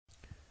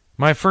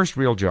My first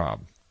real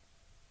job.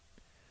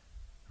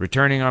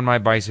 Returning on my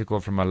bicycle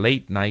from a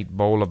late-night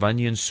bowl of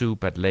onion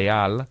soup at Les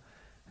Halles,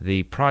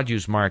 the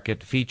produce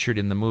market featured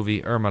in the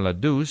movie Irma la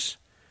Douce,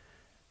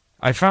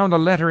 I found a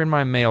letter in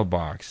my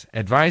mailbox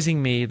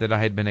advising me that I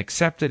had been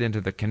accepted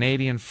into the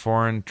Canadian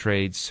Foreign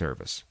Trade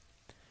Service.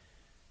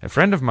 A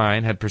friend of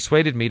mine had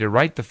persuaded me to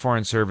write the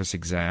Foreign Service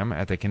exam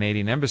at the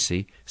Canadian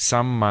Embassy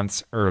some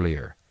months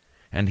earlier,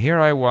 and here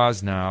I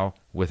was now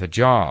with a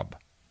job.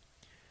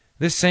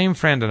 This same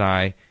friend and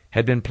I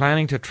had been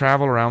planning to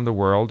travel around the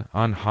world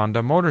on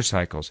Honda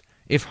motorcycles,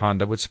 if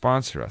Honda would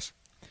sponsor us.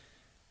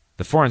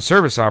 The Foreign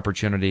Service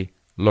opportunity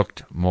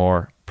looked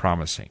more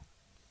promising.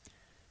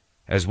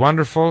 As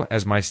wonderful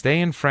as my stay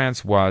in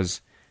France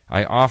was,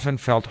 I often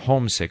felt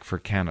homesick for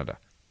Canada.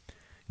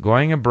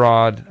 Going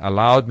abroad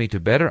allowed me to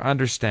better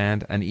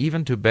understand and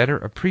even to better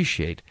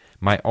appreciate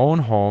my own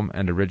home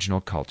and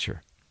original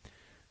culture.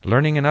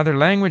 Learning another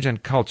language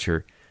and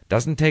culture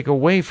doesn't take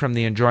away from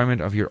the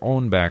enjoyment of your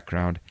own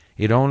background,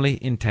 it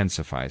only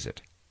intensifies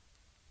it.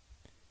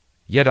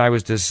 Yet I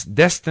was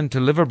destined to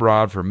live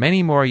abroad for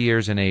many more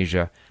years in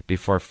Asia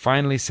before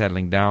finally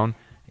settling down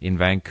in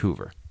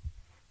Vancouver.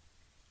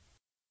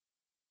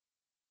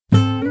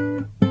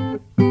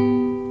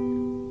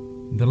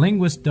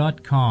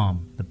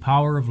 TheLinguist.com, The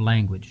Power of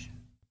Language.